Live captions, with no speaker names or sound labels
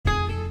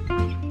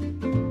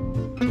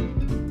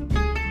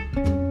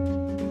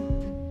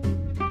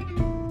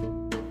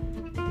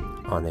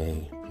on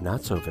a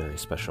not so very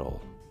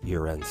special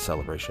year-end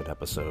celebration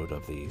episode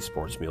of the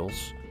Sports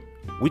Mules,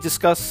 we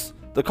discuss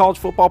the college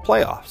football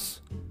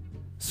playoffs,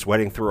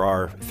 sweating through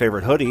our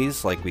favorite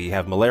hoodies like we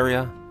have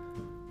malaria,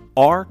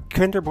 are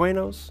Kinder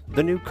Buenos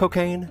the new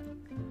cocaine?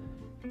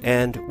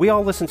 And we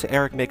all listen to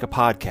Eric make a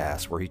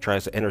podcast where he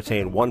tries to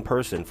entertain one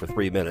person for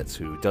 3 minutes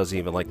who doesn't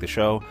even like the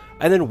show,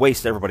 and then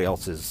waste everybody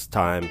else's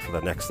time for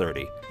the next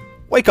 30.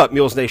 Wake up,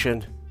 Mules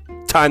Nation.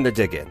 Time to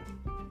dig in.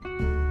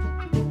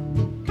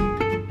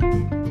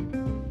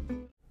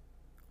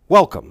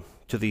 Welcome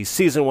to the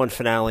Season 1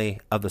 finale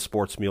of the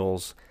Sports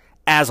Mules.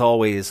 As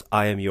always,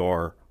 I am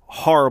your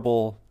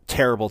horrible,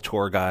 terrible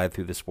tour guide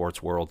through the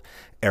sports world,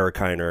 Eric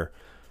Heiner.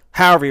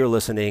 However you're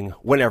listening,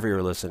 whenever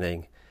you're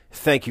listening,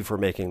 thank you for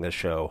making this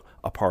show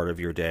a part of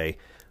your day.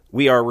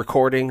 We are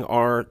recording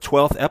our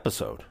 12th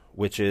episode,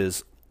 which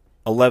is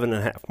 11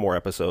 and a half more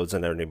episodes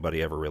than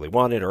anybody ever really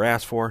wanted or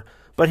asked for.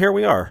 But here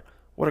we are.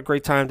 What a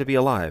great time to be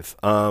alive.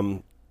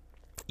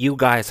 You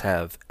guys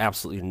have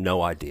absolutely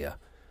no idea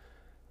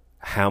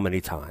how many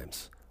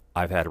times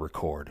I've had to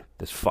record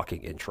this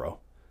fucking intro.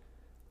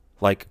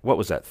 Like, what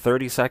was that,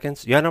 30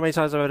 seconds? You know how many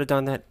times I've had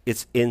done that?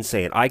 It's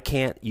insane. I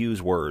can't use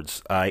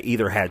words. I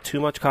either had too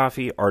much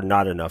coffee or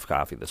not enough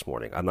coffee this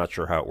morning. I'm not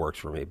sure how it works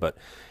for me, but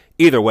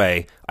either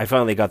way, I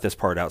finally got this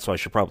part out, so I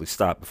should probably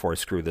stop before I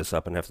screw this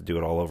up and have to do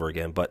it all over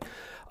again. But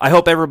I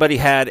hope everybody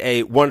had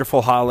a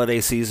wonderful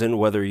holiday season,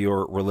 whether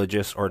you're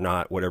religious or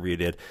not, whatever you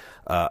did.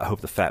 I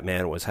hope the fat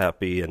man was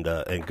happy and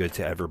good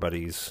to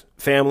everybody's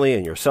family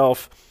and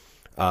yourself.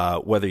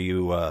 Whether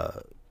you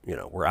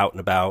were out and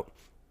about,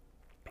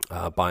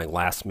 buying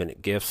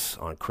last-minute gifts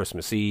on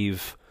Christmas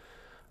Eve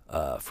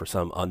for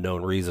some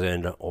unknown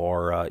reason,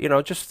 or,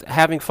 just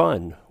having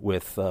fun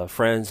with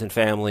friends and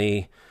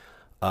family,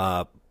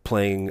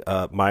 playing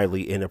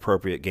mildly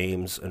inappropriate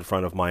games in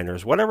front of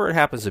minors, whatever it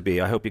happens to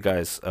be. I hope you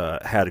guys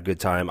had a good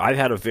time. I've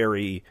had a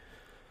very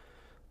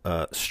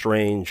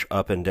strange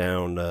up and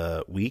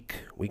down week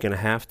and a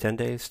half, 10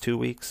 days, 2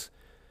 weeks,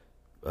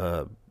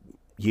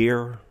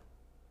 year,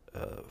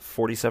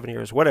 47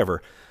 years,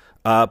 whatever.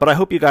 But I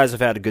hope you guys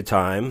have had a good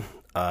time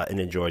and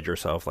enjoyed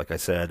yourself, like I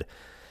said.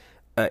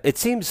 It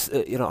seems,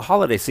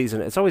 holiday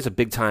season, it's always a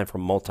big time for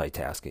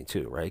multitasking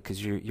too, right?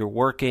 Because you're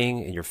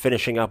working and you're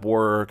finishing up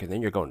work, and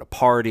then you're going to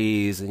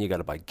parties, and you got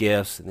to buy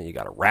gifts, and then you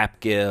got to wrap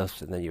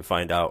gifts, and then you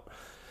find out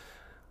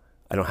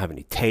I don't have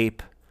any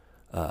tape,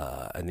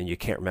 and then you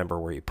can't remember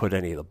where you put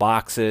any of the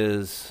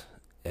boxes,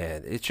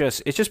 and it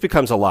just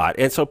becomes a lot.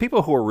 And so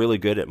people who are really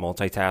good at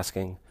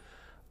multitasking,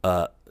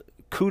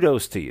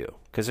 kudos to you,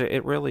 because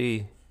it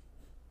really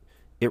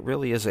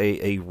is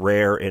a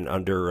rare and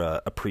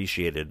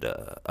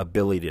underappreciated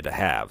ability to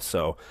have.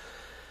 So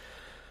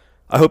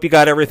I hope you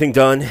got everything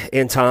done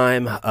in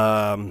time.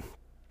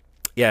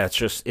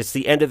 It's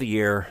the end of the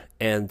year,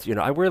 and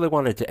I really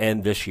wanted to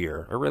end this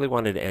year. I really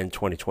wanted to end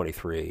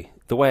 2023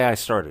 the way I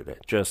started it,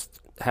 just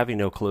having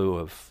no clue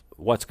of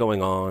what's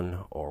going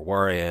on or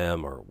where I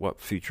am or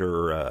what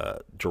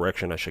future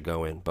direction I should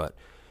go in. But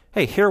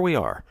hey, here we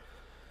are.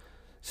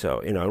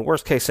 So, in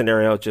worst case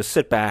scenario, just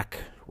sit back,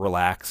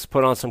 relax,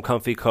 put on some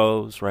comfy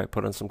clothes, right?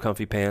 Put on some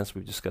comfy pants.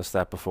 We've discussed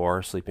that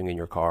before, sleeping in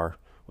your car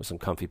with some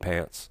comfy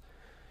pants.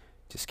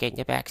 Just get in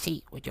the back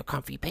seat with your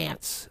comfy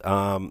pants.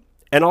 And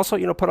also,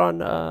 put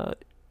on, a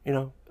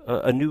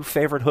new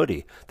favorite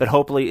hoodie that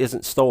hopefully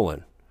isn't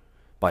stolen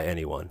by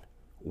anyone.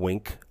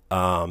 Wink.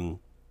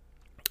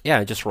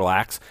 Just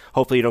relax.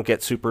 Hopefully you don't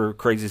get super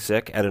crazy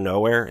sick out of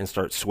nowhere and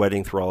start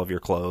sweating through all of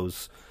your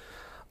clothes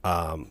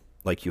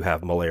like you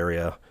have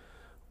malaria.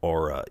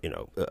 Or,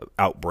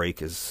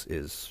 outbreak is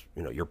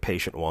your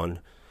patient one.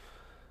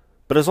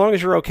 But as long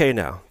as you're okay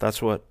now,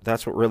 that's what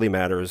really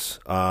matters.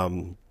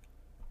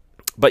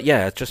 But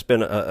yeah, it's just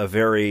been a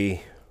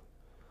very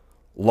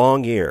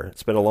long year.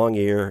 It's been a long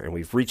year, and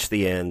we've reached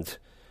the end.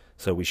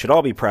 So we should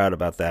all be proud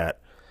about that.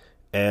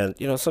 And,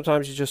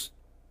 sometimes you just,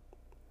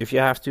 if you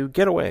have to,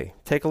 get away.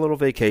 Take a little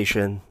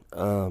vacation.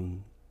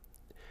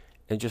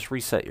 And just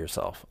reset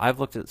yourself. I've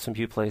looked at some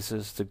few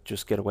places to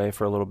just get away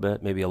for a little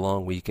bit, maybe a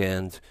long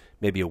weekend,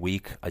 maybe a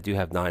week. I do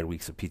have 9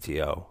 weeks of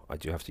PTO. I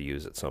do have to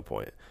use at some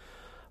point.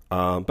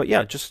 But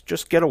yeah,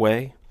 just get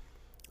away.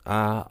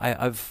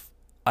 I've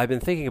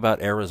been thinking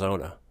about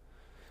Arizona.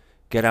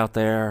 Get out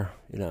there.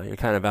 You're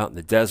kind of out in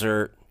the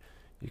desert.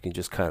 You can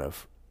just kind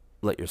of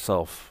let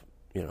yourself,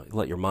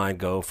 let your mind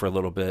go for a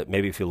little bit.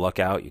 Maybe if you luck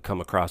out, you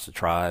come across a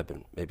tribe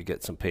and maybe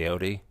get some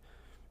peyote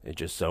and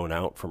just zone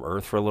out from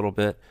Earth for a little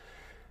bit.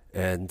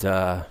 And,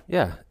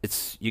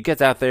 you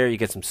get out there, you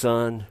get some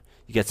sun,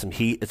 you get some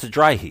heat. It's a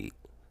dry heat,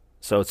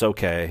 so it's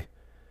okay.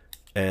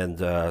 And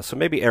so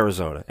maybe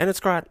Arizona. And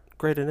it's got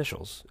great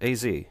initials,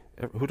 AZ.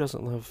 Who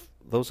doesn't love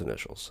those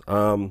initials?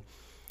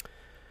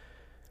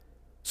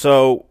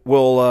 So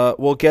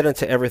we'll get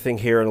into everything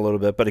here in a little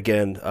bit. But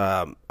again,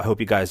 I hope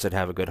you guys did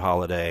have a good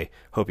holiday.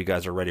 Hope you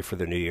guys are ready for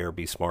the new year.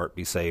 Be smart,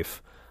 be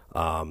safe,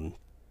 and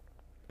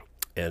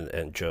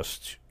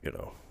just,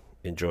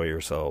 enjoy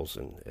yourselves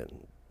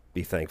and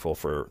be thankful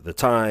for the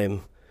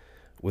time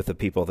with the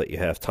people that you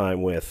have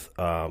time with.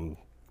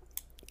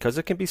 because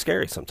it can be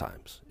scary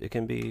sometimes. It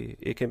can be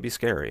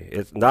scary.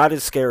 It's not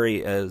as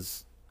scary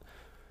as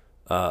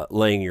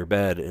laying in your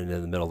bed and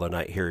in the middle of the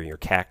night hearing your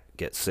cat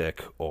get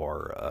sick,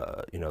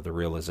 or the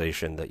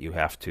realization that you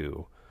have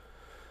to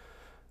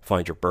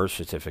find your birth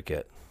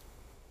certificate,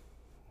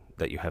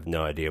 that you have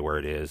no idea where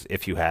it is,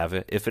 if you have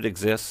it, if it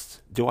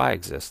exists. Do I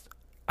exist?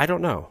 I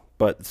don't know.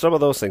 But some of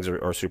those things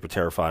are super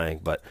terrifying.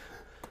 But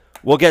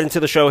we'll get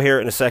into the show here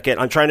in a second.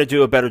 I'm trying to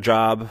do a better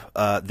job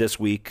this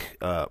week.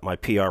 My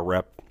PR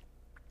rep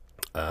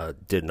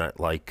did not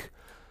like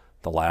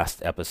the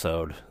last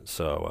episode,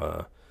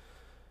 so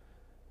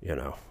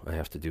I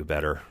have to do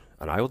better,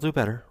 and I will do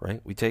better.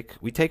 Right? We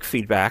take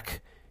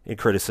feedback and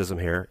criticism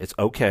here. It's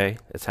okay.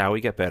 It's how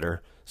we get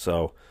better.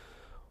 So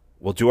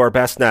we'll do our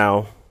best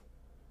now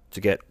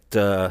to get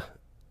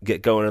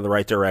going in the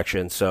right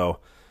direction. So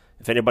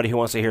if anybody who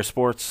wants to hear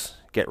sports,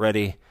 get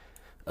ready.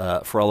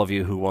 For all of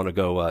you who want to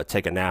go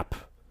take a nap,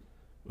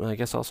 well, I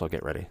guess also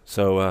get ready.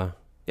 So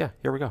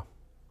here we go.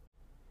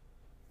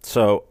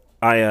 So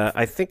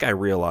I think I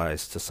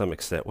realized to some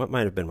extent what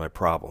might have been my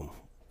problem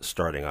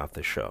starting off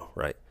this show.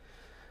 Right?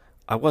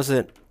 I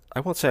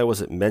won't say I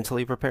wasn't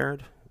mentally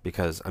prepared,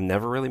 because I'm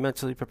never really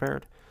mentally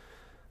prepared.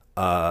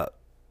 But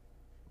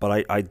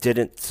I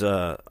didn't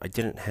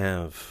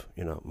have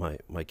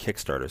my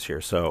Kickstarters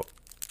here, so I'm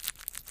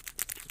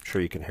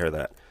sure you can hear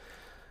that.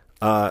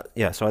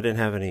 So I didn't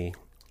have any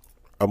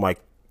of my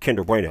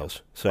Kinder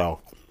Buenos, so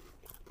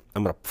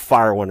I'm gonna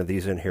fire one of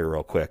these in here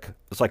real quick.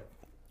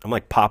 I'm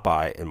like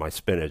Popeye in my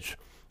spinach,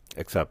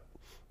 except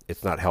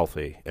it's not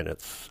healthy, and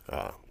it's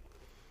a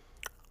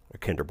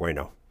Kinder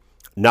Bueno.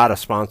 Not a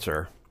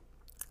sponsor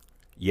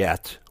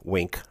yet.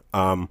 Wink.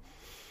 And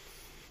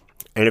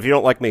if you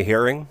don't like me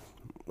hearing,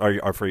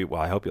 or for you,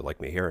 well, I hope you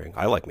like me hearing.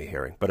 I like me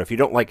hearing, but if you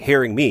don't like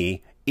hearing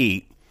me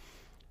eat,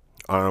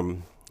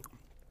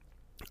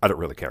 I don't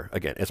really care.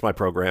 Again, it's my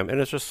program,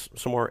 and it's just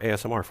some more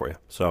ASMR for you.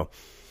 So,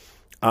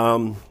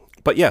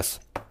 but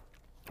yes.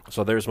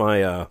 So there's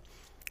my.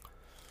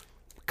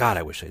 God,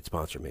 I wish they'd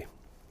sponsor me.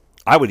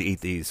 I would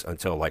eat these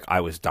until I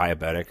was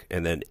diabetic,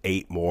 and then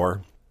ate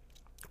more,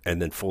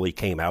 and then fully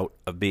came out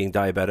of being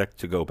diabetic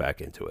to go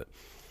back into it.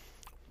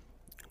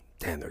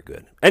 Damn, they're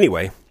good.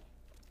 Anyway,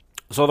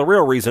 so the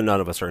real reason none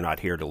of us are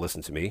not here to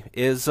listen to me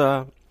is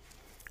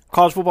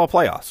college football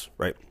playoffs,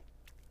 right?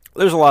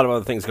 There's a lot of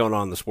other things going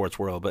on in the sports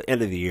world, but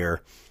end of the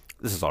year,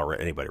 this is all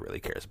anybody really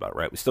cares about,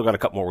 right? We still got a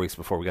couple more weeks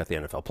before we got the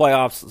NFL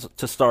playoffs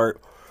to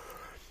start.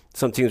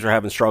 Some teams are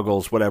having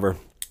struggles, whatever.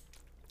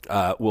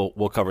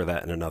 We'll cover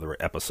that in another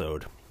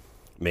episode,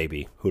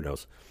 maybe. Who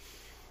knows?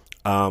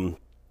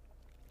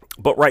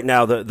 But right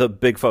now, the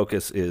big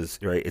focus is,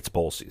 right, it's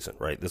bowl season,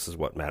 right? This is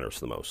what matters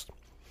the most.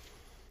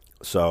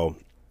 So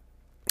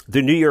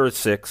the New Year's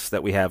Six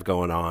that we have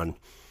going on,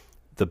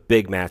 the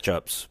big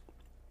matchups,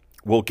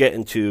 we'll get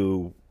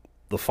into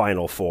the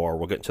Final Four.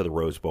 We'll get into the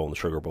Rose Bowl and the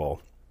Sugar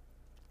Bowl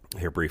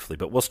here briefly.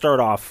 But we'll start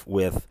off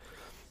with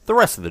the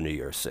rest of the New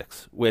Year's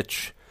Six,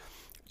 which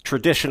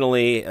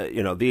traditionally,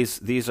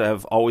 these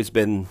have always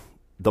been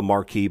the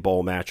marquee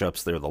bowl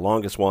matchups. They're the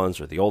longest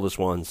ones or the oldest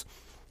ones,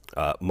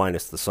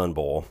 minus the Sun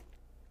Bowl.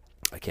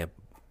 I can't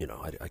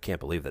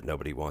believe that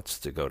nobody wants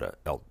to go to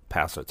El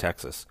Paso,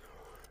 Texas,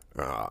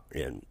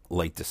 in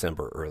late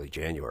December, early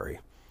January.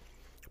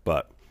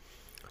 But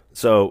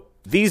so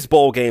these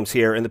bowl games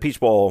here, and the Peach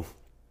Bowl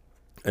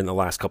in the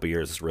last couple of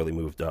years has really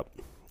moved up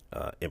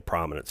in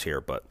prominence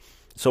here. But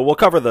so we'll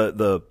cover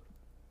the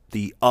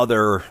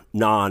other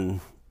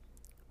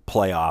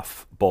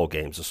non-playoff bowl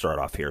games to start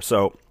off here.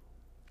 So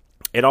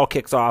it all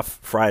kicks off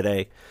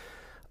Friday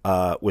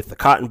with the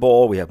Cotton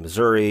Bowl. We have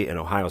Missouri and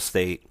Ohio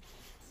State.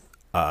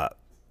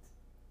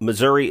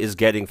 Missouri is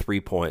getting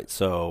 3 points,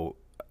 so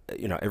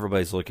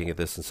everybody's looking at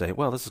this and saying,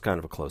 well, this is kind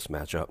of a close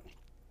matchup.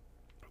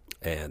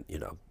 And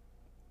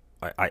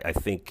I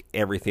think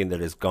everything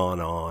that has gone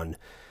on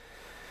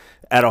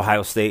at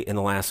Ohio State in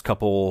the last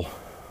couple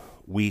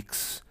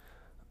weeks,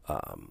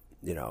 and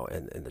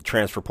the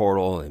transfer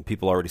portal and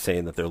people already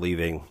saying that they're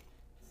leaving,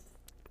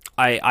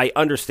 I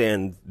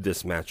understand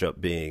this matchup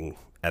being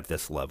at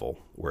this level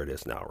where it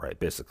is now, right?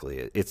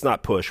 Basically, it's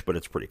not push, but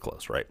it's pretty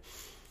close, right?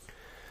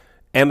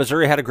 And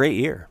Missouri had a great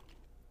year,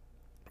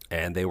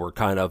 and they were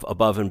kind of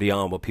above and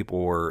beyond what people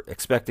were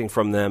expecting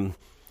from them.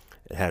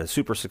 It had a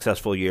super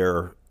successful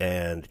year,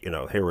 and,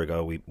 here we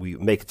go. We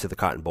make it to the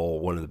Cotton Bowl,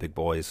 one of the big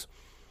boys.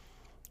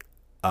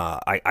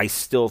 I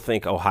still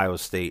think Ohio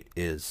State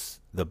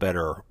is the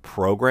better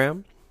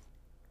program.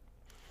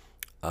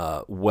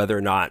 Whether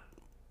or not,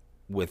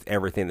 with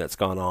everything that's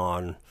gone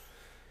on,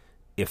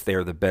 if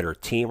they're the better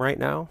team right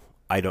now,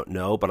 I don't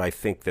know, but I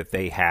think that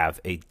they have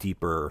a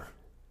deeper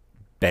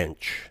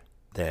bench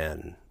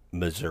than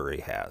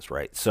Missouri has,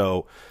 right?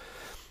 So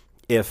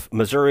if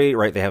Missouri,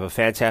 right, they have a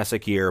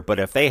fantastic year, but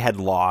if they had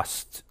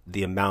lost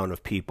the amount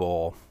of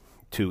people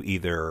to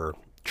either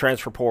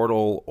transfer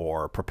portal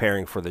or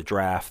preparing for the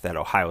draft that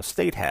Ohio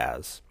State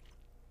has,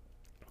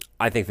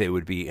 I think they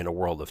would be in a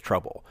world of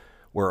trouble.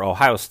 Where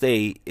Ohio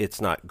State, it's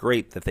not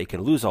great that they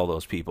can lose all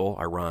those people.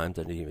 I rhymed,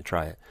 I didn't even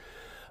try it.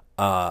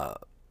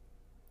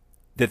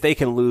 that they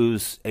can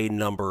lose a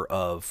number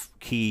of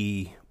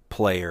key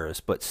players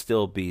but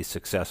still be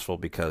successful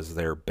because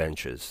their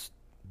bench is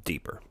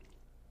deeper.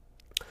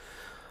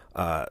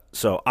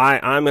 So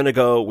I'm going to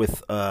go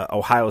with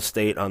Ohio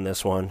State on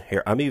this one.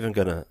 Here, I'm even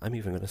gonna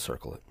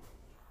circle it.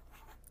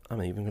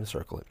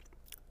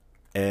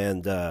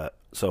 And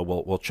so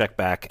we'll check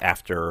back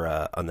after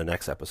on the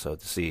next episode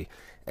to see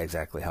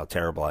exactly how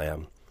terrible I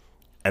am.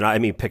 And I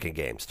mean picking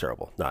games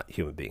terrible, not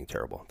human being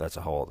terrible. That's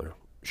a whole other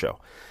show.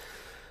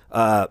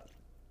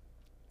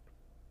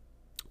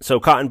 So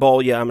Cotton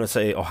Bowl, yeah, I'm going to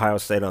say Ohio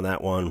State on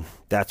that one.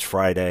 That's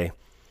Friday.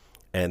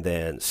 And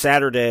then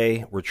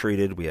Saturday, we're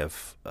treated. We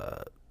have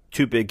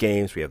two big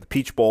games. We have the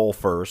Peach Bowl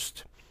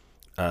first,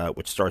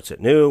 which starts at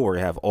noon, where we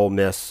have Ole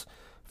Miss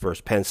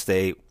versus Penn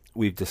State.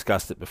 We've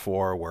discussed it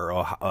before, where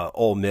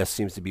Ole Miss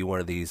seems to be one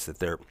of these that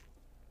they're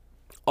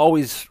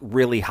always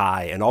really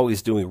high and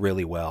always doing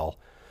really well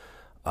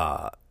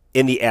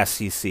in the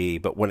SEC.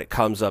 But when it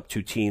comes up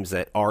to teams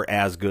that are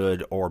as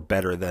good or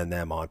better than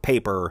them on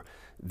paper,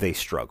 they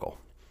struggle.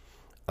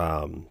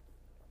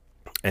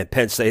 And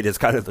Penn State is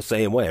kind of the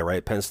same way,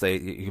 right? Penn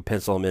State, you can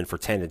pencil them in for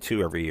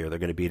 10-2 every year. They're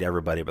going to beat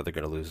everybody, but they're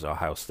going to lose to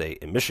Ohio State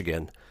and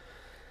Michigan.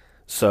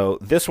 So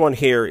this one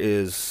here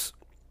is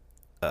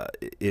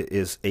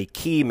a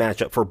key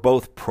matchup for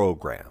both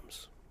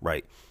programs,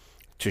 right?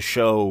 To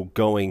show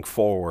going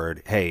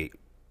forward, hey,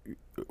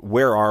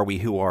 where are we,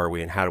 who are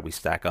we, and how do we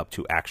stack up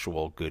to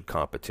actual good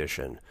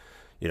competition?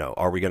 You know,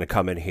 are we going to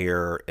come in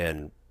here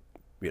and,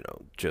 you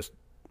know, just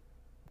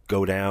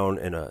go down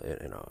in a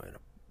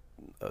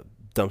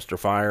dumpster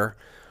fire,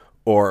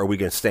 or are we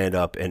going to stand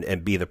up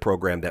and be the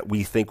program that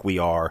we think we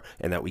are,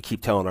 and that we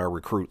keep telling our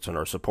recruits and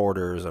our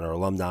supporters and our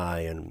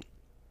alumni and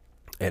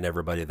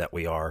everybody that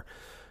we are?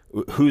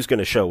 Who's going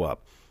to show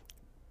up?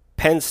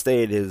 Penn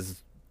State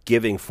is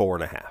giving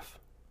 4.5.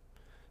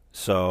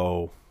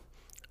 So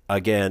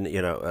again,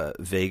 you know,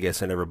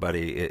 Vegas and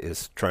everybody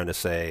is trying to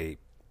say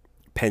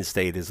Penn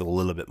State is a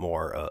little bit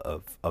more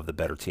of the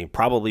better team,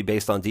 probably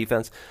based on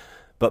defense.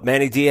 But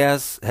Manny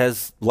Diaz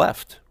has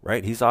left,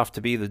 right? He's off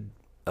to be the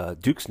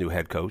Duke's new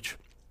head coach.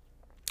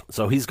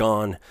 So he's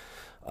gone.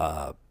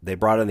 They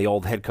brought in the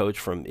old head coach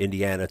from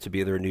Indiana to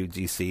be their new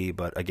DC.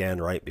 But again,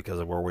 right, because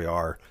of where we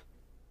are,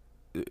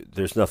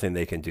 there's nothing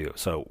they can do.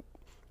 So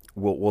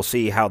we'll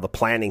see how the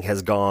planning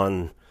has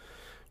gone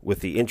with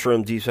the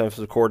interim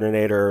defensive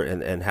coordinator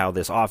and how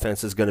this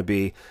offense is going to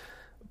be.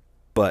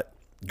 But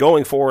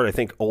going forward, I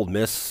think Ole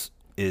Miss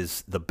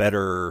is the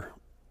better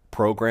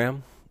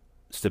program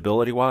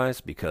stability-wise,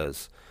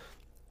 because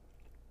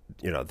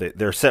you know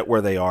they're set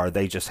where they are.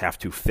 They just have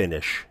to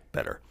finish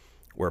better.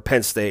 Where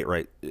Penn State,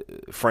 right,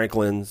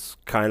 Franklin's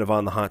kind of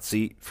on the hot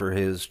seat for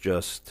his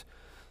just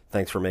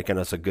thanks for making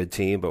us a good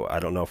team, but I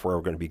don't know if we're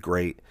ever going to be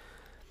great.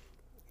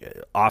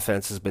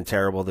 Offense has been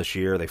terrible this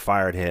year. They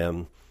fired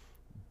him.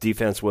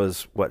 Defense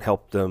was what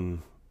helped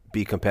them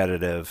be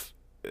competitive.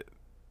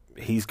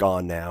 He's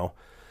gone now.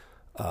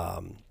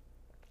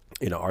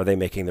 You know, are they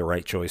making the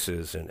right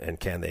choices, and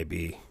can they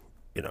be,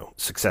 you know,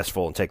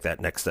 successful and take that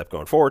next step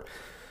going forward?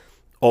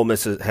 Ole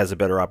Miss has a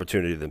better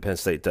opportunity than Penn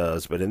State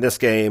does. But in this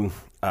game,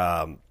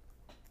 and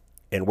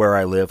where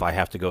I live, I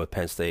have to go with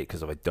Penn State,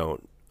 because if I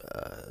don't,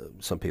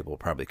 some people will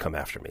probably come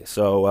after me.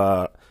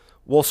 So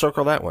we'll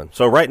circle that one.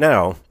 So right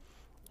now,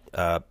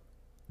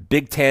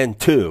 Big Ten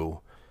 2,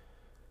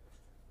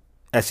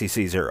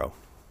 SEC 0.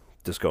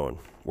 Just going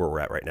where we're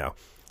at right now.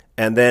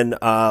 And then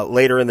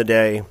later in the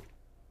day,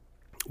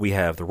 we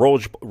have the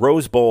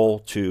Rose Bowl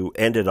to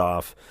end it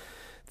off.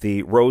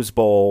 The Rose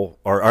Bowl,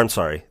 or I'm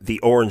sorry, the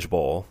Orange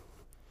Bowl.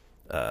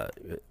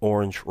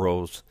 Orange,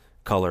 rose,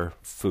 color,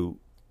 fruit,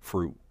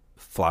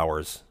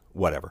 flowers,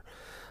 whatever.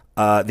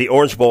 The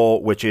Orange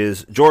Bowl, which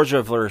is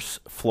Georgia versus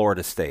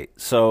Florida State.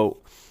 So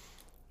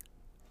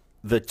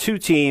the two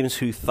teams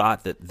who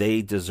thought that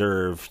they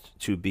deserved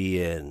to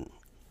be in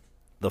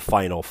the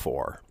Final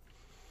Four,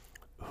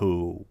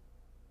 who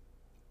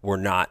were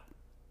not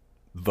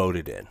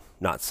voted in,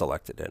 not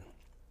selected in,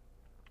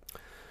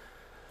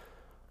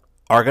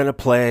 are going to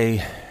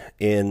play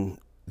in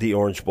the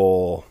Orange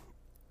Bowl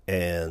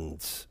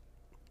and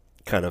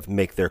kind of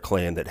make their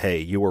claim that, hey,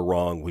 you were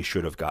wrong, we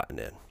should have gotten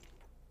in.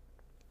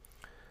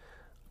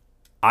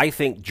 I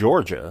think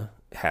Georgia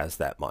has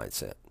that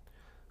mindset.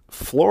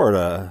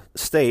 Florida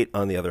State,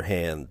 on the other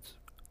hand,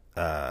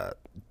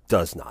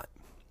 does not.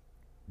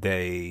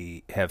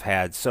 They have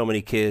had so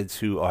many kids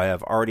who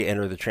have already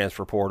entered the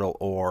transfer portal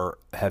or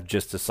have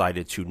just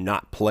decided to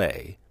not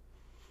play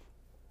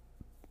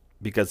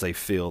because they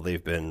feel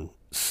they've been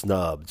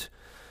snubbed,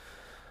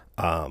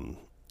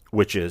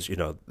 which is, you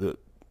know, the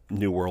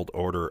New World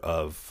Order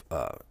of,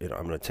 you know,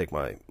 I'm going to take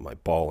my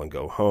ball and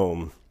go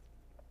home,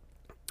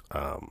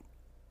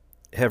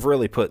 have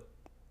really put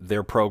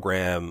their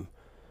program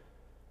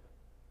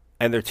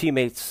and their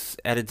teammates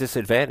at a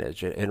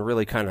disadvantage and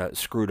really kind of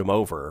screwed them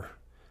over.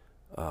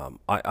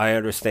 I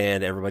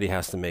understand everybody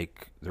has to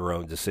make their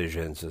own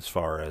decisions as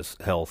far as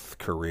health,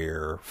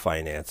 career,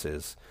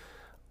 finances.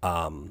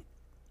 I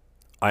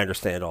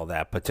understand all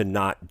that, but to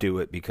not do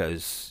it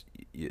because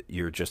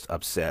you're just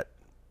upset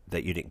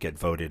that you didn't get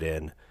voted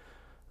in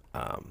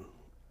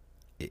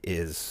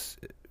is,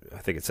 I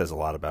think it says a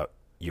lot about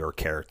your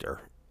character.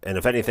 And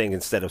if anything,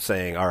 instead of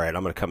saying, all right,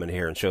 I'm going to come in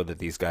here and show that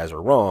these guys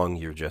are wrong,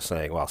 you're just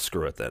saying, well,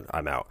 screw it then,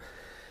 I'm out.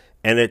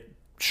 And it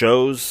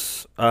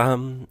shows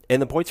in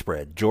the point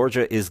spread.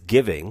 Georgia is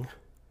giving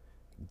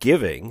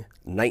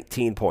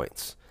 19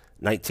 points.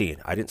 19.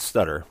 I didn't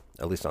stutter,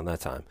 at least on that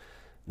time.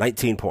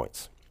 19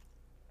 points.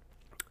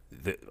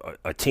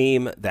 A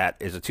team that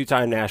is a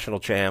two-time national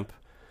champ,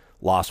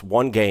 lost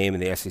one game in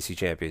the SEC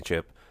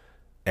championship,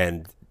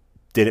 and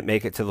didn't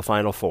make it to the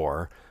Final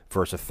Four,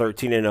 versus a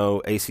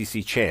 13-0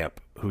 ACC champ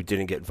who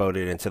didn't get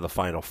voted into the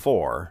Final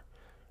Four,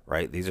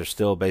 right? These are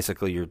still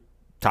basically your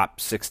top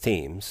 6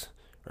 teams,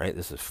 right?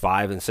 This is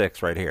 5 and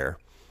 6 right here.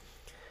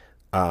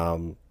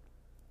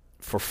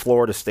 For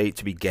Florida State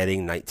to be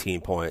getting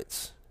 19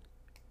 points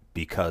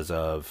because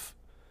of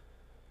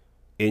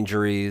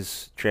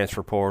injuries,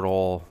 transfer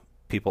portal,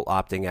 people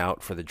opting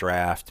out for the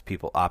draft,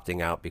 people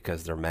opting out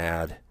because they're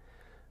mad,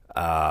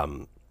 I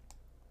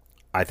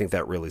think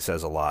that really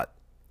says a lot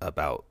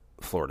about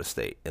Florida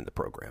State in the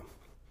program.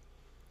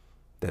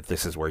 That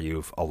this is where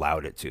you've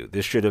allowed it to.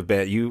 This should have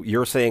been,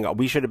 you're saying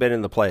we should have been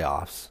in the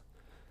playoffs,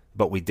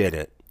 but we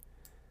didn't.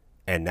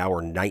 And now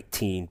we're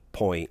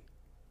 19-point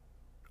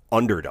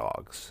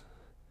underdogs.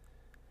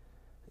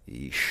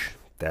 Yeesh,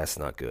 that's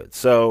not good.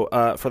 So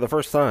for the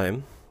first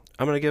time,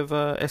 I'm going to give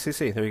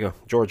SEC. There you go.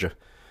 Georgia.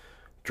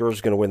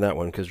 Georgia's going to win that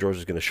one because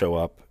Georgia's going to show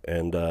up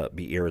and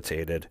be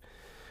irritated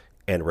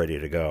and ready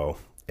to go.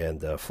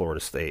 And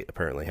Florida State,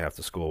 apparently half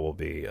the school will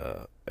be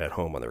at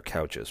home on their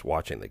couches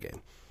watching the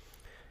game.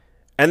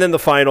 And then the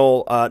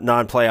final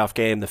non-playoff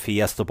game, the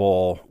Fiesta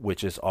Bowl,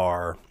 which is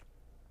our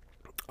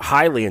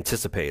highly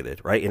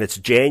anticipated, right? And it's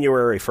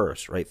January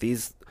 1st, right?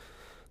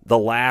 The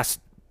last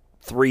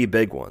 3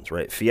 big ones,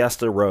 right?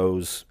 Fiesta,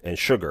 Rose, and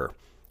Sugar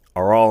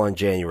are all on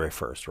January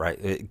 1st,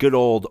 right? Good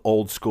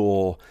old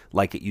school,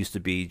 like it used to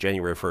be.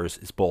 January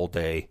 1st is bowl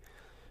day,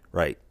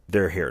 right?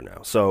 They're here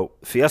now. So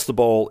Fiesta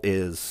Bowl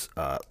is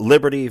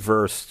Liberty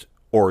versus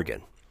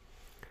Oregon.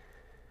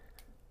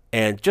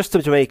 And just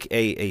to make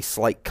a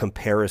slight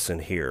comparison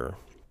here,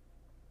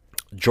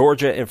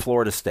 Georgia and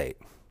Florida State,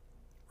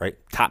 right?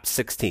 Top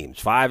 6 teams,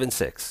 5 and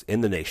 6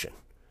 in the nation.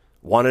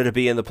 Wanted to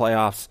be in the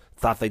playoffs,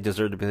 thought they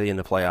deserved to be in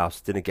the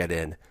playoffs, didn't get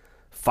in.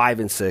 5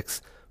 and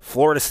 6.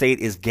 Florida State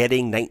is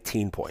getting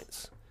 19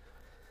 points.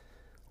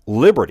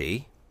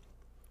 Liberty,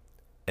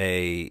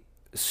 a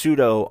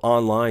pseudo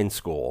online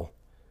school,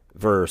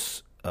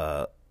 versus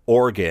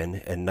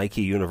Oregon and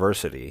Nike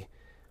University.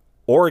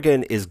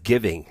 Oregon is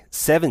giving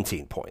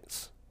 17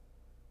 points.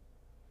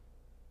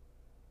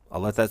 I'll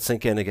let that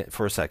sink in again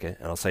for a second,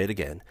 and I'll say it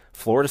again.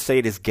 Florida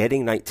State is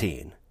getting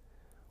 19.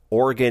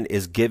 Oregon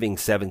is giving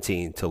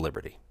 17 to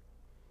Liberty.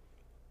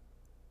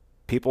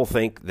 People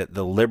think that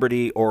the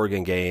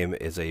Liberty-Oregon game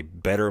is a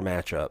better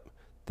matchup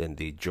than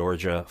the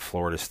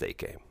Georgia-Florida State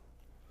game.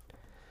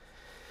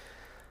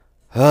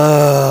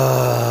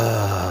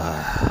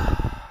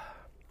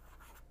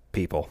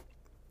 People.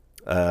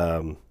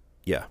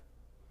 Yeah.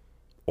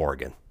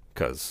 Oregon.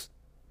 Because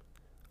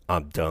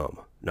I'm dumb,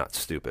 not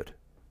stupid.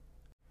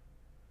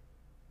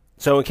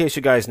 So in case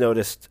you guys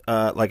noticed,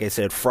 like I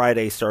said,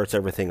 Friday starts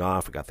everything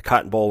off. We got the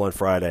Cotton Bowl on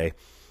Friday.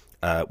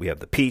 We have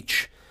the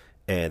Peach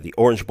and the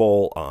Orange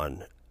Bowl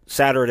on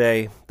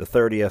Saturday, the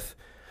 30th.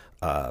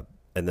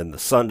 And then the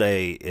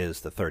Sunday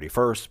is the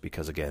 31st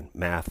because, again,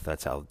 math,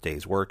 that's how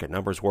days work and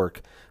numbers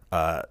work.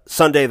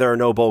 Sunday there are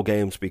no bowl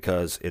games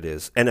because it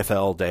is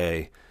NFL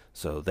day.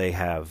 So they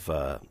have,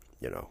 the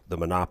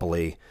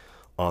monopoly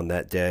on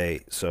that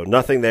day. So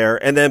nothing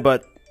there. And then,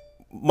 but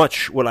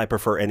much what I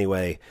prefer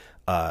anyway,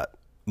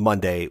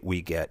 Monday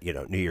we get,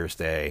 New Year's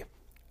Day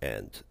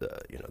and,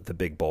 the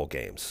big bowl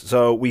games.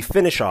 So we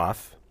finish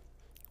off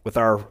with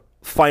our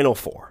Final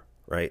Four,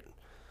 right?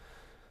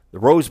 The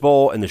Rose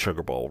Bowl and the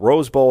Sugar Bowl.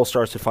 Rose Bowl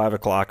starts at 5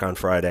 o'clock on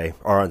Friday,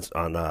 or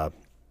on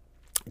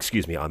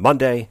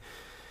Monday.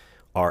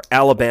 Our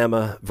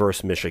Alabama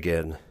versus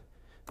Michigan,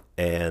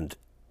 and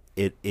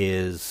it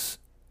is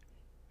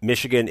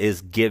Michigan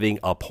is giving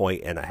 1.5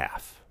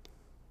 points,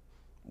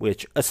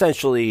 which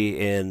essentially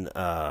in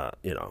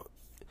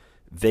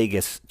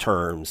Vegas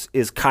terms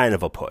is kind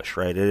of a push,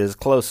 right? It is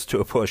close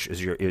to a push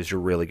as you're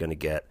really going to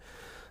get,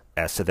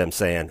 as to them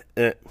saying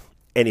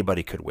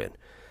anybody could win.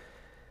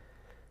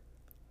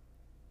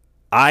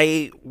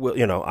 I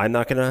will, I'm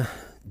not going to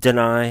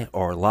deny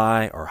or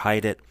lie or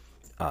hide it.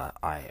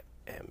 I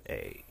am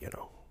a,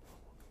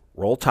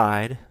 Roll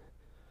Tide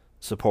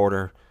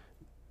supporter,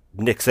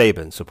 Nick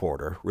Saban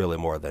supporter, really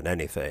more than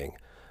anything.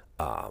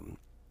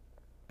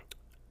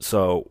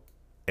 So,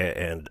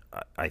 and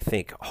I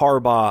think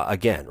Harbaugh,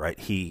 again, right,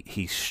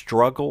 he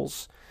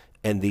struggles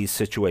in these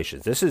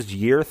situations. This is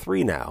year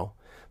 3 now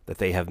that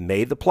they have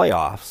made the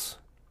playoffs,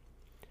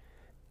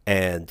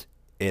 and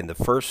in the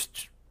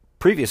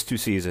previous 2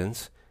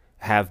 seasons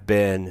have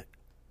been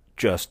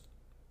just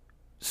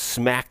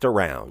smacked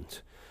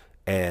around.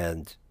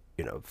 And,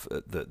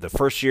 the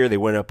first year they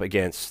went up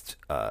against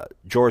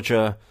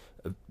Georgia.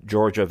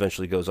 Georgia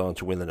eventually goes on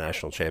to win the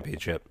national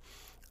championship.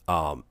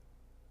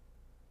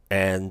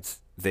 And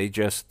they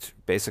just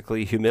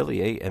basically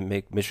humiliate and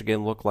make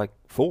Michigan look like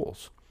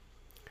fools.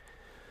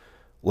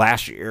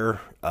 Last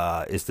year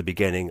is the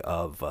beginning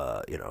of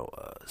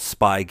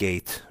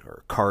Spygate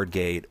or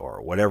Cardgate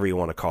or whatever you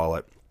want to call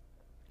it,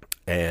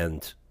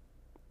 and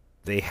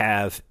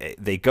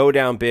they go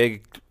down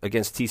big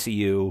against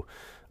TCU,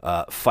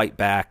 fight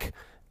back,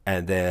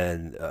 and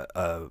then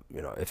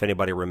if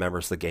anybody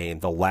remembers the game,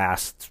 the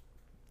last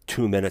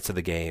 2 minutes of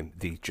the game,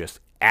 the just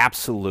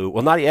absolute,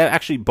 well, not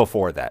actually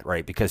before that,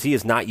 right? Because he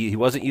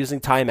wasn't using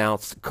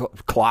timeouts.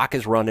 Clock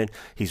is running.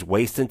 He's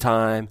wasting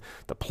time.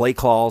 The play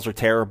calls are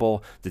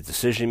terrible. The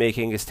decision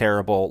making is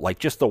terrible. Like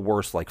just the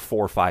worst, like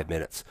 4 or 5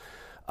 minutes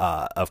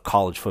of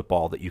college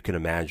football that you can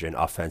imagine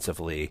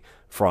offensively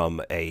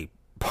from a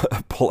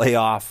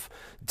playoff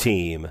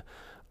team,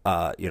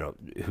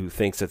 who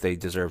thinks that they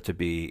deserve to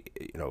be,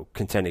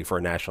 contending for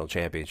a national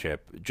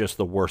championship. Just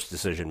the worst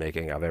decision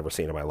making I've ever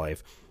seen in my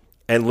life,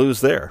 and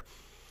lose there.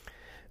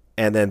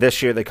 And then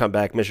this year they come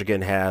back.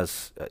 Michigan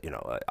has,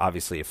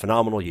 obviously a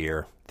phenomenal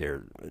year.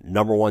 They're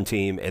number one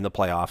team in the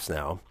playoffs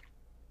now.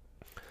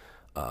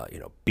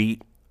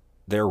 Beat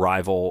their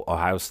rival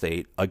Ohio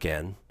State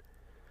again.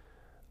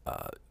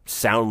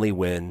 Soundly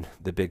win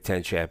the Big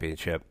Ten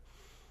championship,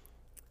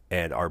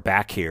 and are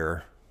back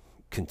here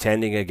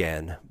contending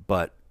again.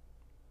 But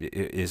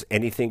is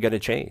anything going to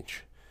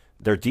change?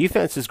 Their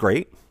defense is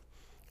great,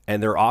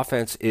 and their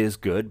offense is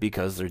good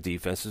because their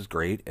defense is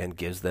great and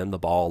gives them the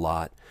ball a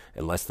lot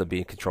and lets them be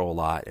in control a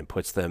lot and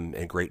puts them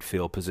in great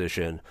field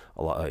position,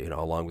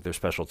 along with their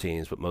special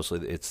teams, but mostly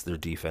it's their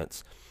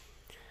defense.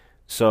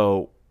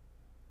 So,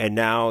 and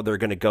now they're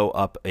going to go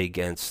up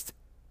against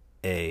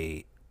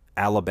a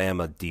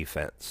Alabama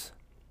defense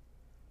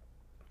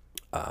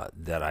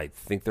that I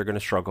think they're going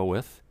to struggle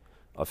with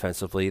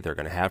offensively. They're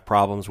going to have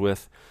problems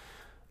with.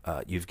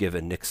 You've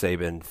given Nick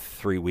Saban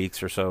 3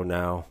 weeks or so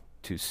now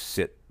to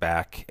sit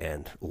back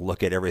and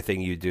look at everything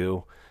you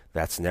do.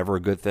 That's never a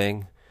good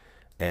thing.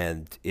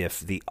 And if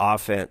the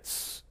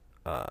offense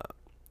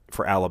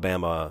for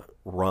Alabama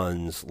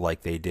runs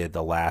like they did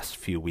the last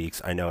few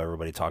weeks, I know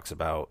everybody talks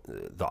about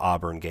the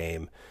Auburn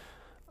game,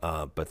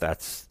 but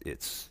that's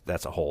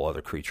a whole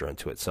other creature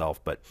unto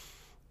itself. But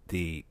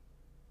the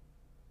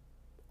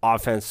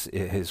offense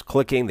is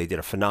clicking. They did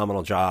a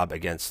phenomenal job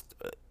against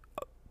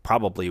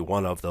probably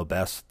one of the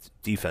best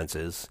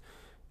defenses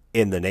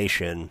in the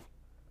nation.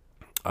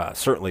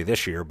 Certainly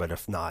this year, but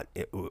if not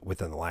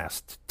within the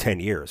last 10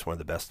 years, one of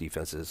the best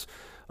defenses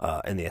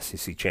in the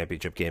SEC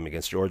championship game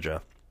against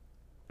Georgia,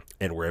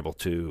 and were able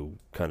to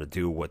kind of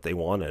do what they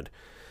wanted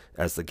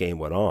as the game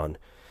went on.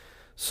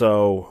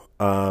 So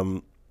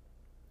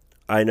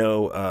I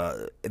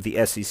know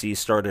the SEC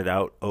started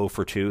out 0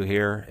 for 2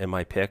 here in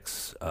my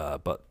picks,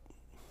 but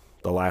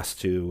the last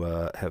two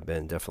have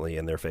been definitely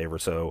in their favor.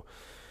 So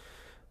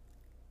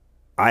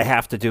I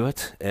have to do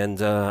it,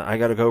 and I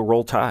got to go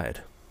Roll Tide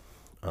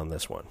on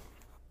this one.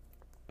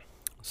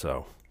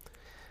 So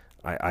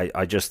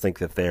I just think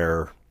that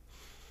they're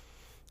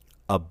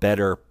a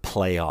better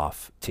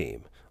playoff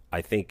team.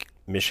 I think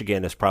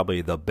Michigan is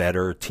probably the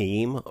better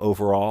team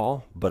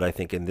overall, but I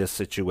think in this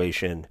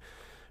situation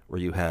where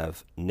you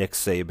have Nick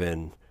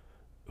Saban,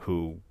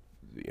 who,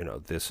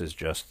 this is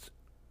just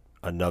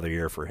another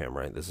year for him,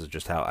 right? This is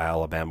just how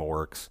Alabama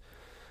works.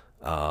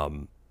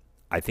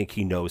 I think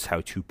he knows how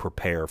to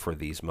prepare for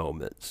these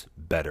moments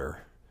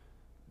better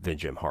than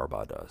Jim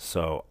Harbaugh does.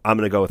 So I'm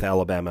going to go with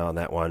Alabama on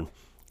that one.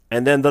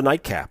 And then the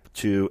nightcap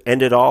to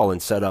end it all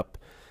and set up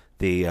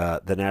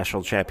the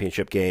national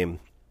championship game.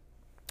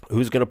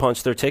 Who's going to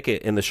punch their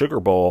ticket in the Sugar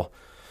Bowl?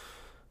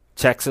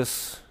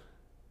 Texas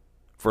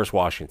versus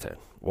Washington.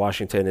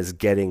 Washington is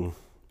getting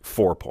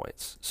 4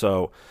 points.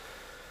 So,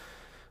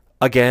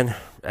 again,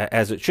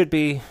 as it should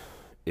be,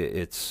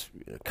 it's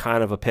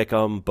kind of a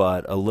pick-em,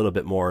 but a little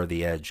bit more of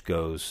the edge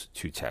goes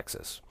to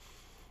Texas.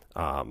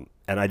 And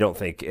I don't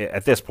think,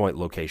 at this point,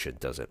 location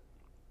doesn't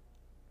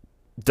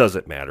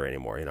matter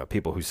anymore.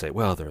 People who say,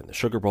 well, they're in the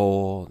Sugar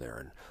Bowl, they're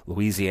in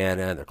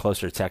Louisiana, and they're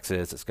closer to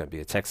Texas, it's going to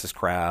be a Texas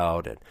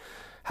crowd, and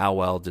how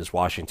well does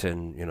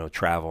Washington,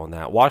 travel in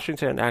that?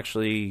 Washington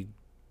actually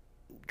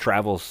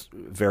travels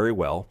very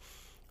well,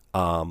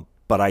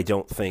 but I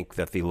don't think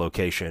that the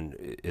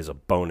location is a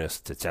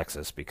bonus to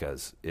Texas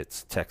because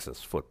it's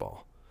Texas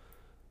football.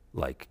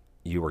 Like,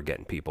 you were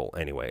getting people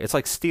anyway. It's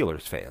like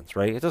Steelers fans,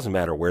 right? It doesn't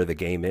matter where the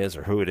game is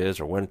or who it is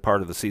or when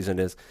part of the season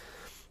is.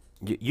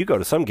 You go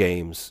to some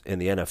games in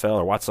the NFL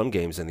or watch some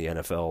games in the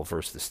NFL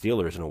versus the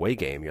Steelers in a away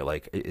game. You're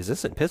like, is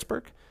this in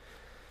Pittsburgh?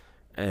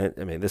 And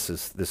I mean, this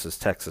is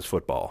Texas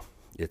football.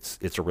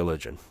 It's a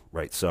religion,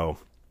 right? So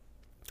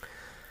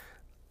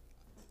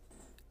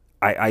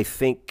I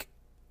think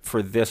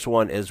for this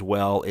one as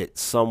well, it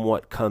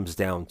somewhat comes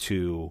down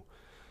to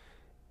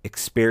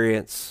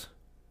experience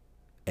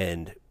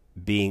and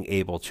being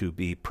able to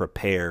be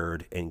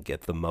prepared and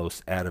get the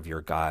most out of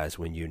your guys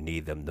when you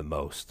need them the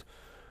most.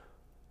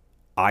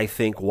 I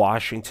think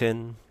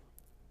Washington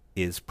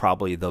is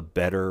probably the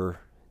better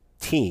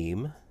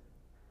team,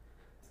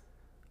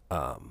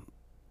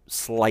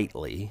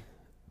 slightly,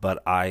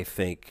 but I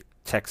think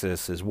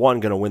Texas is, one,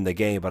 going to win the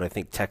game, but I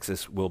think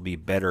Texas will be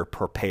better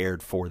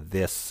prepared for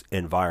this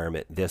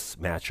environment, this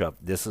matchup.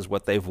 This is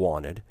what they've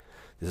wanted.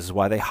 This is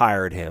why they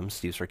hired him,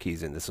 Steve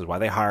Sarkisian. This is why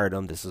they hired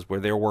him. This is where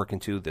they're working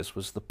to. This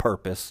was the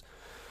purpose.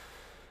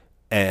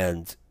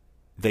 And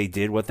they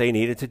did what they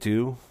needed to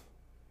do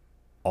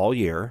all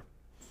year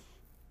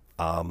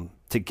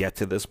to get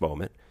to this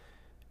moment.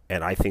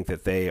 And I think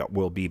that they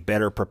will be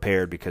better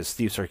prepared because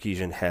Steve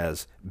Sarkisian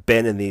has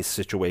been in these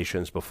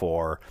situations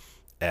before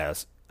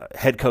as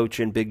head coach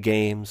in big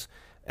games,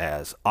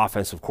 as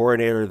offensive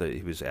coordinator.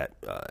 He was at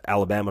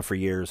Alabama for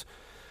years.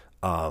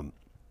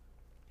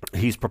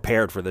 He's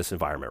prepared for this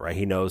environment, right?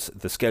 He knows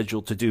the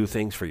schedule to do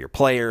things for your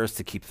players,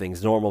 to keep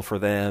things normal for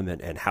them,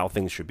 and how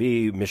things should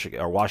be.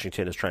 Michigan or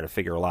Washington is trying to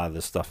figure a lot of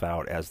this stuff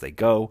out as they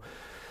go.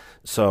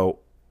 So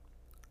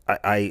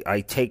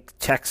I take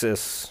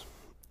Texas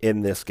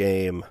in this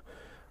game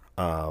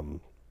for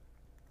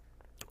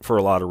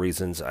a lot of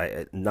reasons.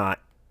 Not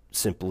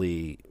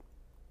simply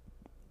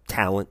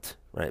talent,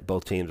 right?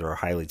 Both teams are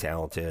highly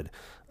talented.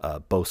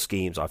 Both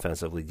schemes,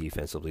 offensively,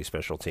 defensively,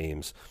 special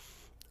teams,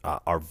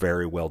 are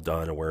very well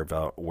done and we're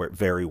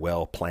very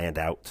well planned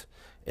out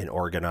and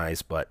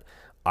organized. But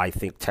I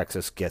think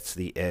Texas gets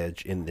the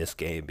edge in this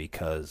game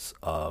because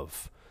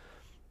of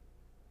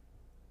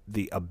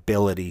the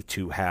ability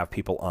to have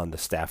people on the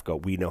staff go,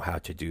 we know how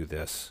to do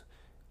this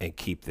and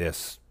keep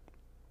this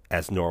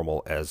as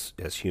normal as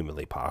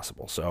humanly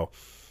possible. So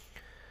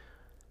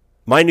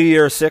my New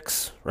Year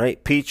 6,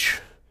 right? Peach,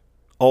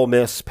 Ole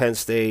Miss, Penn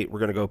State. We're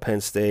going to go Penn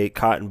State.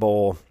 Cotton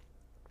Bowl,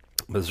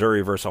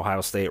 Missouri versus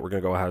Ohio State. We're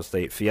going to go Ohio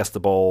State.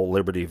 Fiesta Bowl,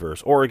 Liberty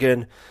versus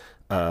Oregon.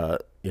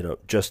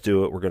 Just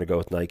Do It. We're going to go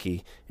with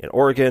Nike in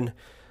Oregon.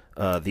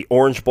 The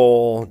Orange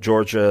Bowl,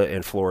 Georgia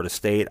and Florida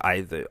State.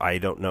 I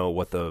don't know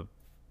what the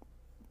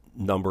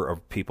number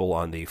of people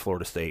on the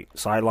Florida State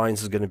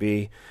sidelines is going to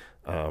be.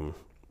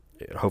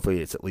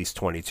 Hopefully it's at least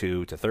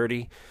 22 to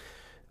 30.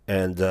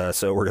 And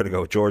so we're going to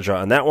go with Georgia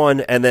on that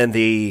one. And then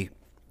the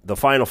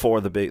Final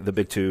Four, the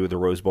big two, the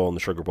Rose Bowl and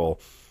the Sugar Bowl,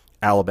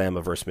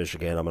 Alabama versus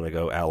Michigan. I'm going to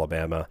go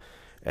Alabama.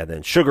 And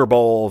then Sugar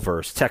Bowl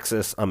versus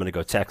Texas. I'm going to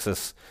go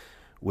Texas,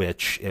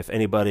 which, if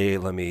anybody,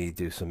 let me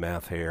do some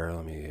math here.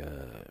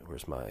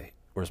 Where's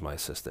my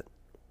assistant?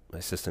 My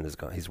assistant is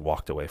gone. He's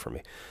walked away from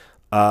me.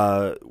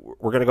 We're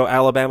going to go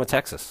Alabama,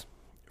 Texas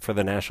for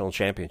the national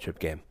championship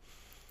game.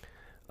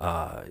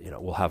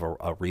 We'll have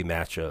a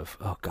rematch of,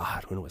 oh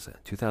God, when was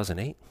that?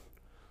 2008?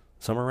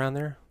 Somewhere around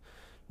there?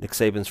 Nick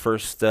Saban's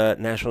first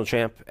national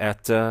champ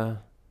at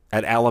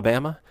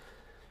Alabama.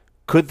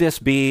 Could this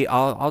be,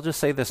 I'll just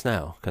say this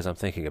now because I'm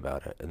thinking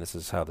about it, and this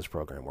is how this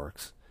program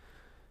works.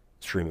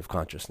 Stream of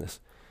consciousness.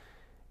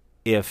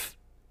 If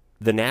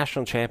the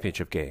national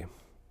championship game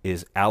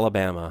is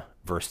Alabama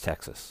versus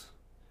Texas,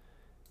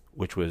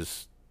 which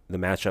was the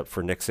matchup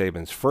for Nick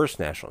Saban's first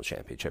national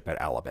championship at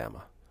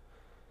Alabama,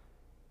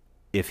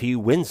 if he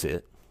wins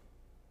it,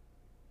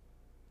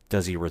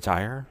 does he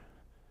retire?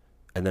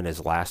 And then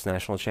his last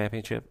national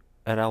championship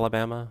at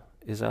Alabama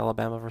is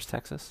Alabama versus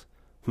Texas?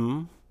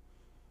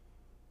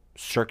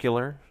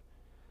 Circular?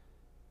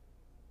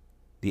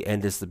 The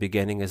end is the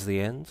beginning is the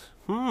end?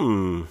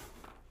 I'm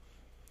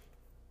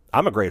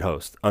a great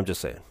host. I'm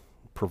just saying.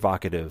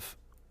 Provocative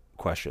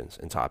questions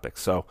and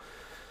topics. So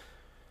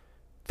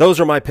those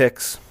are my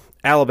picks.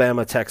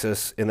 Alabama,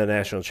 Texas in the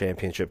national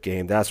championship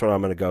game. That's what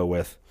I'm going to go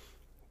with.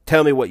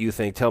 Tell me what you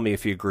think. Tell me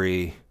if you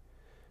agree.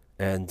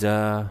 And,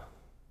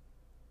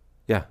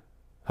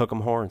 hook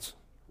 'em horns.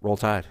 Roll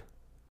Tide.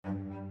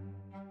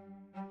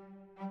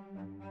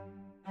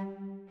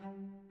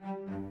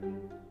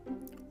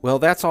 Well,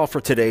 that's all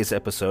for today's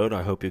episode.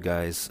 I hope you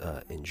guys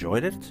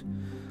enjoyed it.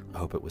 I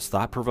hope it was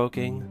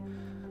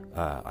thought-provoking.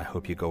 I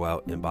hope you go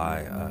out and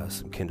buy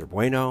some Kinder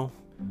Bueno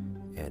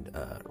and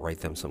write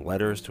them some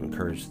letters to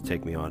encourage to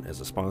take me on as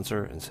a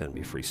sponsor and send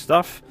me free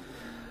stuff.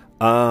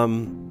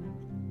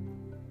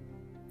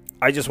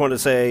 I just want to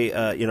say,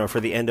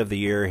 for the end of the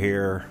year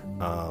here,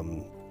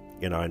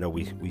 I know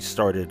we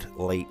started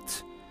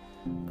late,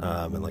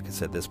 and like I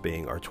said, this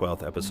being our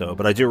 12th episode,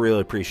 but I do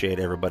really appreciate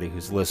everybody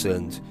who's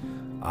listened,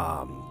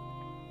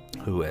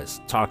 who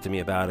has talked to me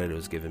about it,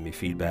 who's given me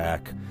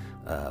feedback,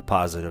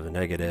 positive and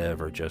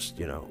negative, or just,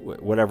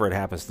 whatever it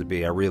happens to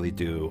be. I really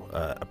do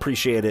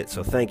appreciate it,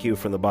 so thank you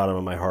from the bottom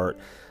of my heart.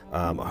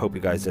 I hope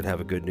you guys did have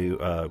a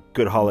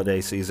good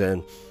holiday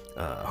season.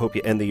 I hope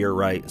you end the year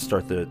right and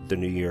start the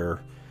new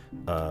year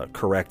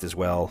correct as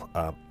well.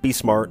 Be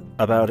smart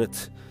about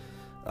it.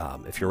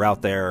 If you're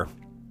out there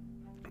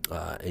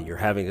and you're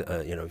having,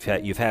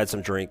 you've had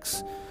some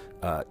drinks,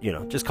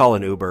 just call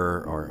an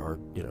Uber or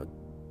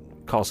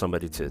call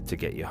somebody to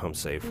get you home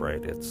safe,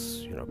 right?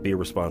 It's, be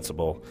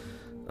responsible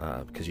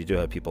because you do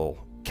have people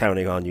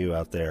counting on you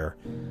out there.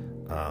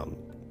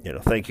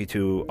 Thank you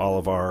to all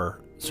of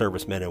our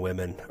servicemen and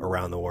women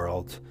around the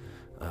world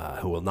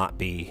who will not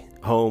be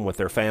home with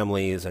their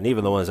families, and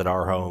even the ones that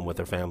are home with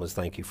their families.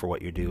 Thank you for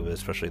what you do,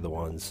 especially the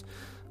ones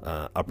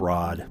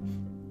abroad.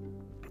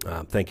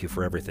 Thank you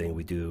for everything.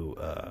 We do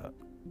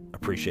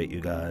appreciate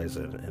you guys,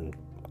 and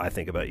I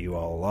think about you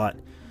all a lot.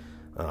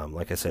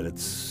 Like I said,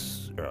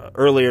 it's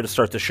earlier to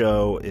start the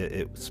show.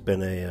 It's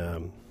been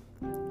an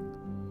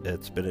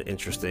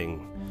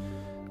interesting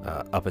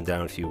up and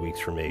down few weeks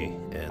for me,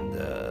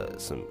 and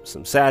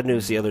some sad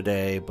news the other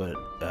day. But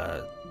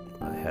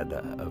I had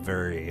a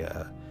very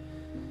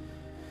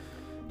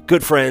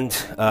good friend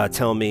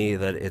tell me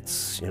that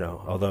it's,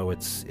 although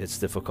it's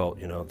difficult,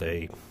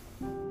 they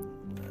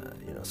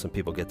some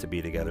people get to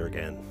be together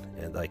again,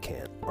 and I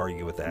can't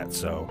argue with that.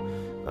 So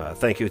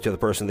thank you to the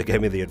person that gave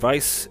me the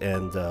advice,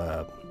 and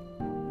to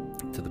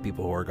the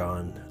people who are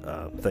gone,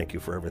 thank you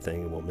for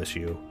everything, and we'll miss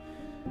you,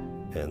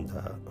 and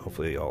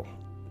hopefully I'll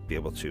be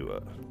able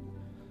to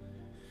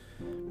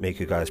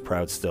make you guys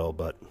proud still.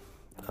 But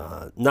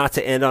not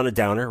to end on a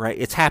downer, right?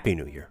 It's Happy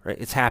New Year, right?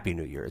 It's Happy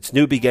New Year. It's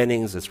new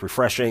beginnings. It's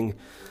refreshing.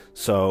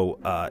 So,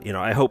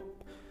 I hope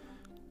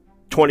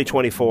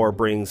 2024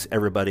 brings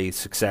everybody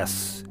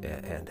success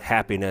and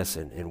happiness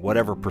in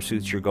whatever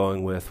pursuits you're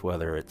going with,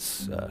 whether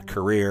it's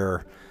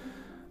career,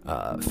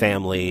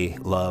 family,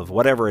 love,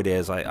 whatever it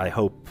is. I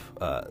hope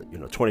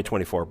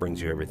 2024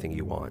 brings you everything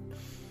you want.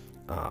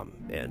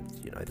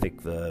 And I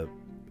think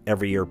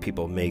every year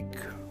people make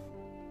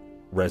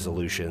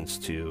resolutions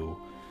to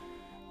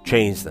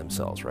change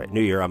themselves, right?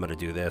 New Year, I'm going to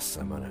do this.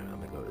 I'm going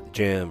to go to the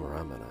gym, or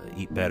I'm going to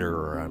eat better,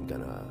 or I'm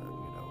going to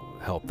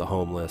help the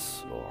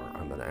homeless, or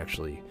I'm going to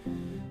actually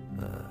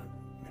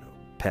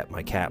pet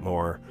my cat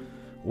more,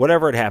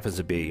 whatever it happens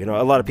to be.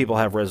 A lot of people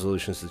have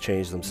resolutions to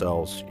change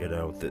themselves.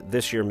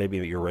 This year maybe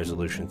your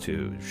resolution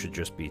should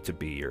just be to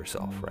be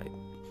yourself, right?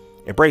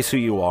 Embrace who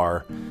you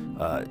are,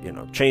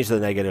 change the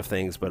negative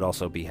things, but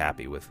also be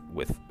happy with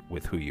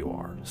who you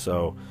are.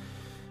 So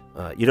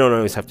you don't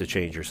always have to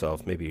change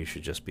yourself. Maybe you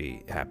should just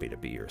be happy to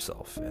be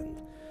yourself. And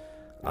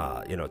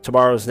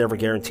tomorrow is never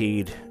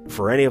guaranteed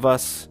for any of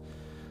us.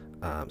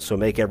 So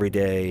make every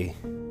day,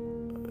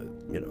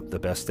 the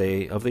best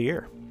day of the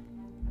year.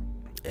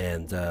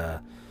 And,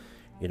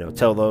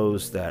 tell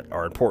those that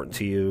are important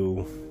to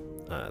you,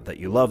 that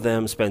you love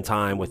them. Spend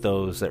time with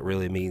those that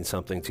really mean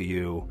something to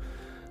you.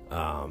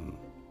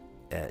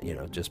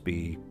 And, just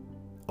be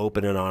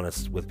open and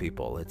honest with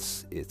people.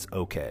 It's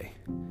okay.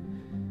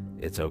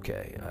 It's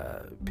okay.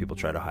 People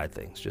try to hide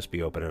things. Just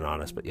be open and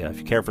honest. But yeah, if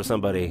you care for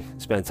somebody,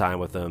 spend time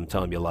with them.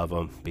 Tell them you love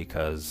them,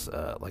 because,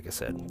 like I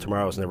said,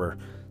 tomorrow's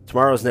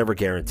never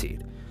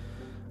guaranteed.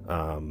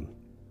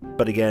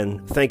 But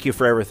again, thank you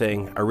for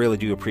everything. I really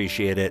do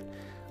appreciate it.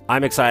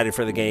 I'm excited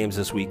for the games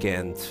this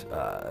weekend.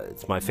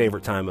 It's my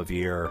favorite time of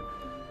year.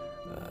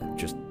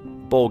 Just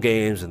bowl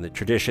games and the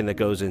tradition that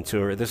goes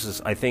into it. This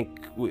is, I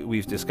think,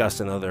 we've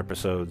discussed in other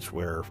episodes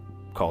where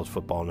college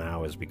football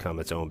now has become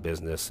its own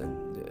business,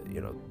 and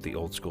the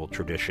old school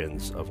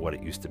traditions of what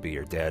it used to be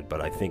are dead.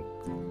 But I think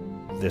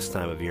this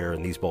time of year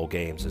and these bowl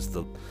games is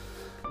the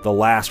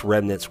last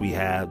remnants we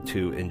had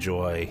to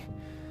enjoy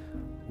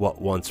what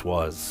once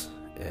was,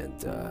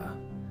 and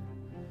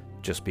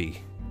just be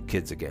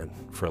kids again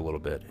for a little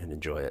bit and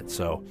enjoy it.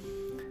 So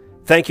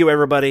thank you,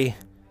 everybody.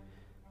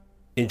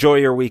 Enjoy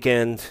your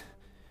weekend.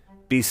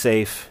 Be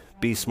safe.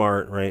 Be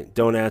smart, right?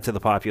 Don't add to the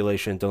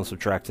population. Don't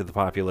subtract to the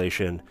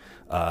population.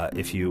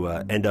 If you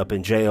end up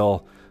in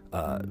jail,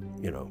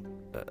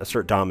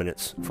 assert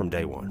dominance from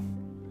day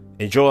one.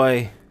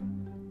 Enjoy.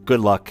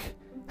 Good luck.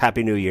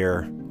 Happy New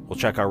Year. We'll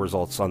check our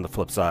results on the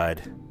flip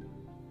side.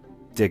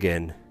 Dig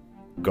in.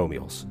 Go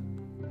Mules.